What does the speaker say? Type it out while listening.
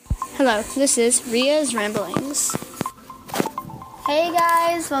Hello, this is Ria's Ramblings. Hey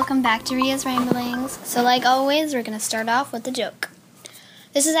guys, welcome back to Ria's Ramblings. So like always, we're going to start off with a joke.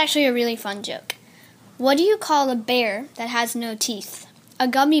 This is actually a really fun joke. What do you call a bear that has no teeth? A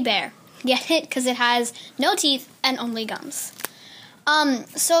gummy bear. Get it? Because it has no teeth and only gums.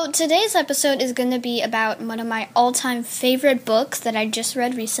 So today's episode is going to be about one of my all-time favorite books that I just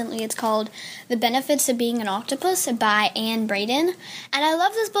read recently. It's called The Benefits of Being an Octopus by Anne Braden. And I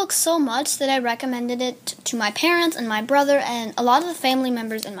love this book so much that I recommended it to my parents and my brother and a lot of the family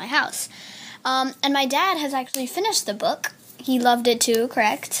members in my house. And my dad has actually finished the book. He loved it too,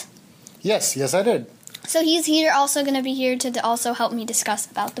 correct? Yes, I did. So he's also going to be here to also help me discuss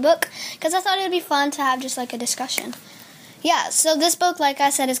about the book, because I thought it would be fun to have just like a discussion. Yeah, so this book, like I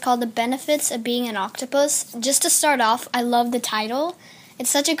said, is called The Benefits of Being an Octopus. Just to start off, I love the title.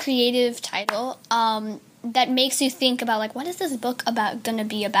 It's such a creative title that makes you think about, like, what is this book going to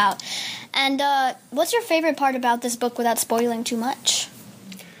be about? And what's your favorite part about this book without spoiling too much?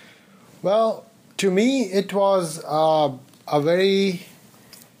 Well, to me, it was a very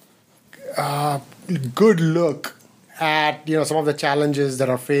good look at, some of the challenges that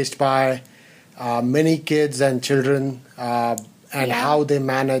are faced by many kids and children, how they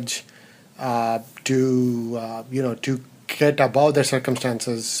manage to get above their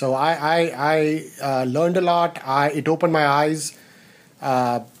circumstances. So I learned a lot. It opened my eyes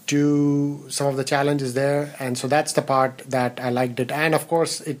to some of the challenges there, and so that's the part that I liked it. And of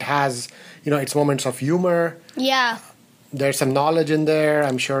course, it has its moments of humor. Yeah. There's some knowledge in there.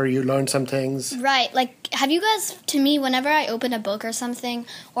 I'm sure you learned some things. Right. Like, have you guys, to me, whenever I open a book or something,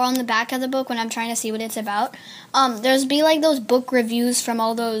 or on the back of the book when I'm trying to see what it's about, there's be like those book reviews from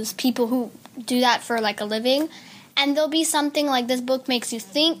all those people who do that for like a living, and there'll be something like, this book makes you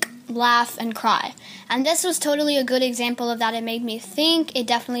think, laugh, and cry. And this was totally a good example of that. It made me think, it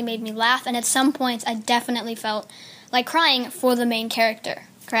definitely made me laugh, and at some points I definitely felt like crying for the main character.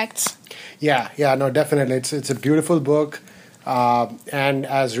 Correct? Yeah, no, definitely. It's a beautiful book, and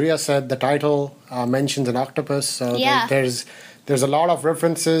as Ria said, the title mentions an octopus. So there's a lot of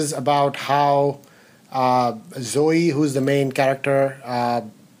references about how Zoe, who's the main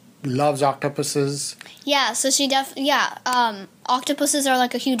character, loves octopuses. Yeah, so octopuses are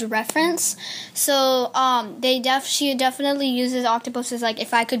like a huge reference. So she definitely uses octopuses, like,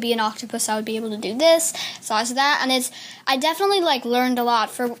 if I could be an octopus, I would be able to do this, so as that, and I definitely like learned a lot.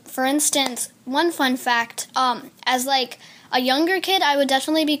 For instance, one fun fact, as like a younger kid, I would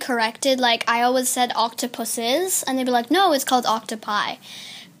definitely be corrected. Like, I always said octopuses, and they'd be like, no, it's called octopi.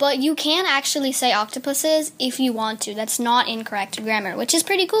 But you can actually say octopuses if you want to. That's not incorrect grammar, which is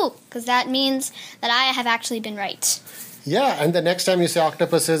pretty cool, because that means that I have actually been right. Yeah, and the next time you say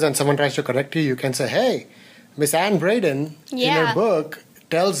octopuses and someone tries to correct you, you can say, hey, Miss Anne Braden, in her book,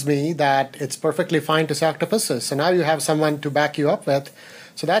 tells me that it's perfectly fine to say octopuses. So now you have someone to back you up with.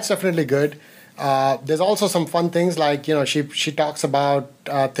 So that's definitely good. There's also some fun things like, she talks about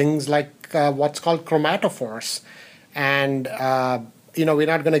things like what's called chromatophores. And we're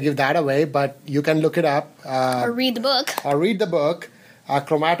not going to give that away, but you can look it up. Or read the book.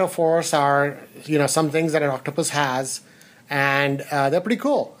 Chromatophores are, some things that an octopus has, and they're pretty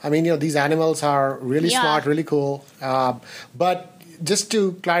cool. I mean, these animals are really smart, really cool. But just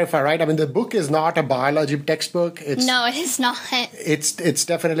to clarify, right, I mean, the book is not a biology textbook. No, it is not. It's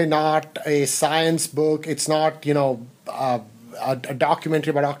definitely not a science book. It's not, a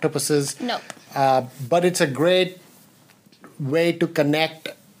documentary about octopuses. Nope. But it's a great way to connect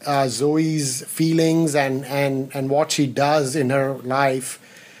Zoe's feelings and what she does in her life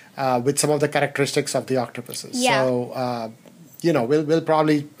with some of the characteristics of the octopuses. Yeah. So, we'll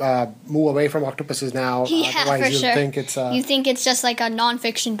probably move away from octopuses now. Yeah, otherwise for sure. You think it's just like a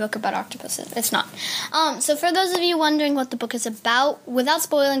non-fiction book about octopuses. It's not. So for those of you wondering what the book is about, without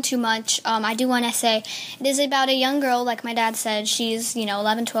spoiling too much, I do want to say it is about a young girl, like my dad said. She's,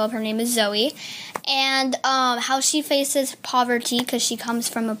 11, 12. Her name is Zoe. And how she faces poverty because she comes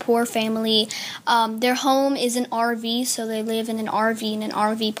from a poor family. Their home is an RV, so they live in an RV in an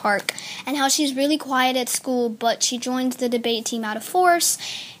RV park. And how she's really quiet at school, but she joins the debate team out of force,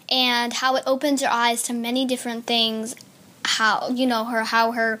 and how it opens her eyes to many different things. How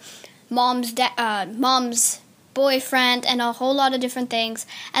her mom's boyfriend and a whole lot of different things,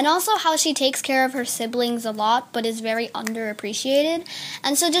 and also how she takes care of her siblings a lot, but is very underappreciated.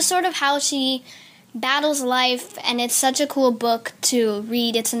 And so just sort of how she battles life, and it's such a cool book to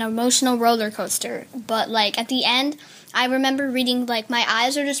read. It's an emotional roller coaster, but like at the end, I remember reading, like, my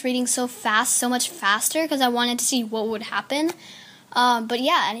eyes were just reading so fast, so much faster, because I wanted to see what would happen. But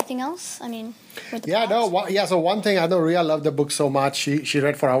yeah, anything else? I mean, So one thing, I know Ria loved the book so much. She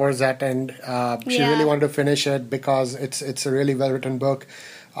read for hours at end. She really wanted to finish it because it's a really well written book.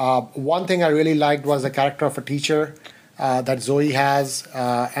 One thing I really liked was the character of a teacher that Zoe has,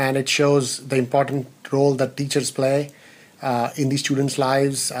 and it shows the important role that teachers play in these students'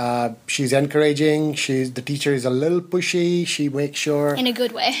 lives. She's encouraging. The teacher is a little pushy. She makes sure in a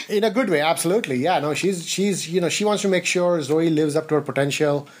good way. In a good way, absolutely. Yeah, no, she's she wants to make sure Zoe lives up to her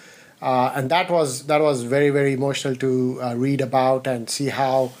potential, and that was very, very emotional to read about and see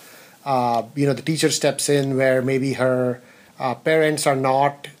how the teacher steps in where maybe her parents are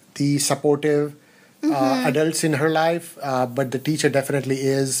not the supportive adults in her life, but the teacher definitely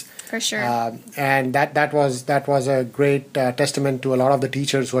is. For sure. And that was a great testament to a lot of the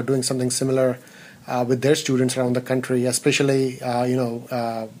teachers who are doing something similar with their students around the country, especially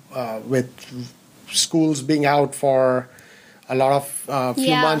with schools being out for a lot of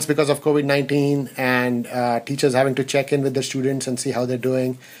few months because of COVID-19, and teachers having to check in with their students and see how they're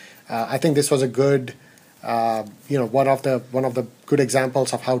doing. I think this was a good, one of the good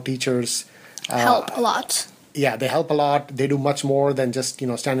examples of how teachers help a lot. Yeah, they help a lot. They do much more than just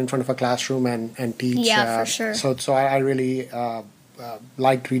stand in front of a classroom and teach. Yeah, for sure. So I really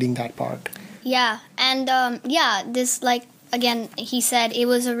liked reading that part. Yeah, and this, like, again, he said it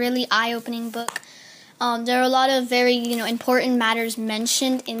was a really eye-opening book. There are a lot of very important matters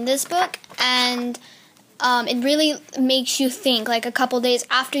mentioned in this book, and it really makes you think. Like, a couple days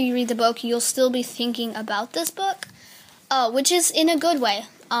after you read the book, you'll still be thinking about this book, which is in a good way.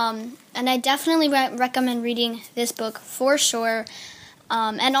 And I definitely recommend reading this book for sure,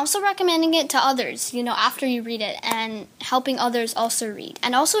 and also recommending it to others, after you read it, and helping others also read.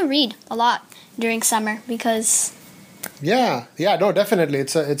 And also read a lot during summer because... Yeah, no, definitely.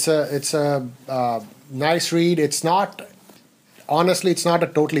 It's a nice read. It's not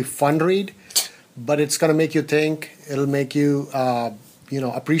a totally fun read, but it's going to make you think. It'll make you,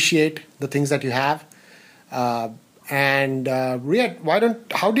 appreciate the things that you have. And Ria,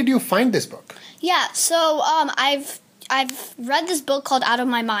 how did you find this book? Yeah, so I've read this book called Out of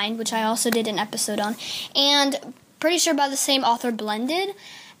My Mind, which I also did an episode on, and pretty sure by the same author, Blended.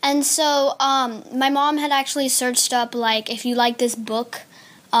 And so my mom had actually searched up, like, if you like this book,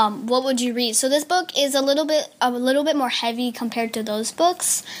 what would you read? So this book is a little bit more heavy compared to those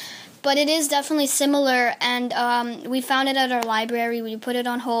books, but it is definitely similar, and we found it at our library. We put it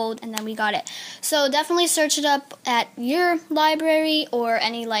on hold, and then we got it. So definitely search it up at your library or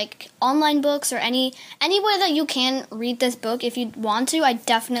any, like, online books or anywhere that you can read this book. If you want to, I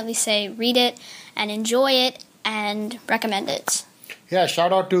definitely say read it and enjoy it and recommend it. Yeah,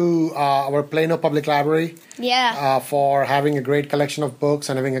 shout out to our Plano Public Library. Yeah. For having a great collection of books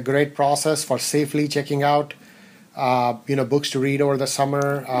and having a great process for safely checking out books to read over the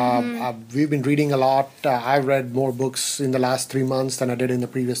summer. We've been reading a lot. I've read more books in the last 3 months than I did in the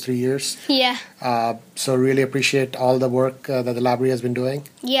previous 3 years. Yeah. So really appreciate all the work that the library has been doing.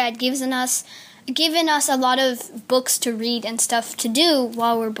 Yeah, it given us a lot of books to read and stuff to do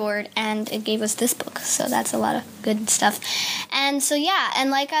while we're bored, and it gave us this book. So that's a lot of good stuff. And so yeah, and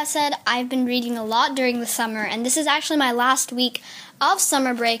like I said, I've been reading a lot during the summer, and this is actually my last week of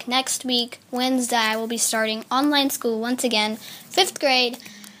summer break. Next week, Wednesday, I will be starting online school once again, 5th grade.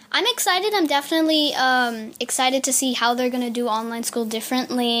 I'm excited. I'm definitely excited to see how they're going to do online school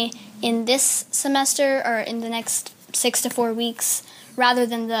differently in this semester or in the next 6 to 4 weeks rather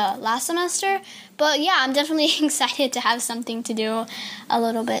than the last semester. But yeah, I'm definitely excited to have something to do a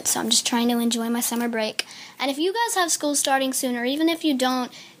little bit. So I'm just trying to enjoy my summer break. And if you guys have school starting soon, or even if you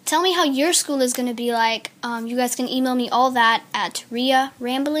don't, tell me how your school is going to be like. You guys can email me all that at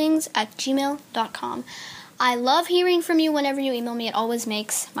riaramblings@gmail.com. I love hearing from you whenever you email me. It always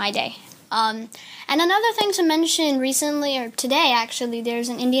makes my day. And another thing to mention recently, or today actually, there's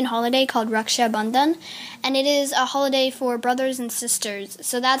an Indian holiday called Raksha Bandhan, and it is a holiday for brothers and sisters.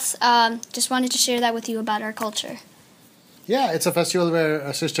 So that's, just wanted to share that with you about our culture. Yeah, it's a festival where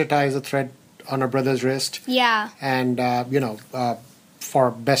a sister ties a thread on her brother's wrist. Yeah. And,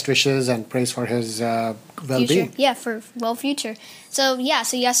 for best wishes and praise for his well-being. Future. Yeah, for future. So yeah,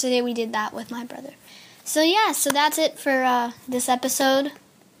 so yesterday we did that with my brother. So yeah, so that's it for this episode.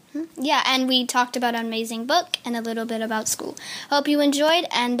 Yeah, and we talked about an amazing book and a little bit about school. Hope you enjoyed,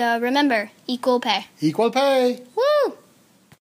 and remember, equal pay. Equal pay! Woo!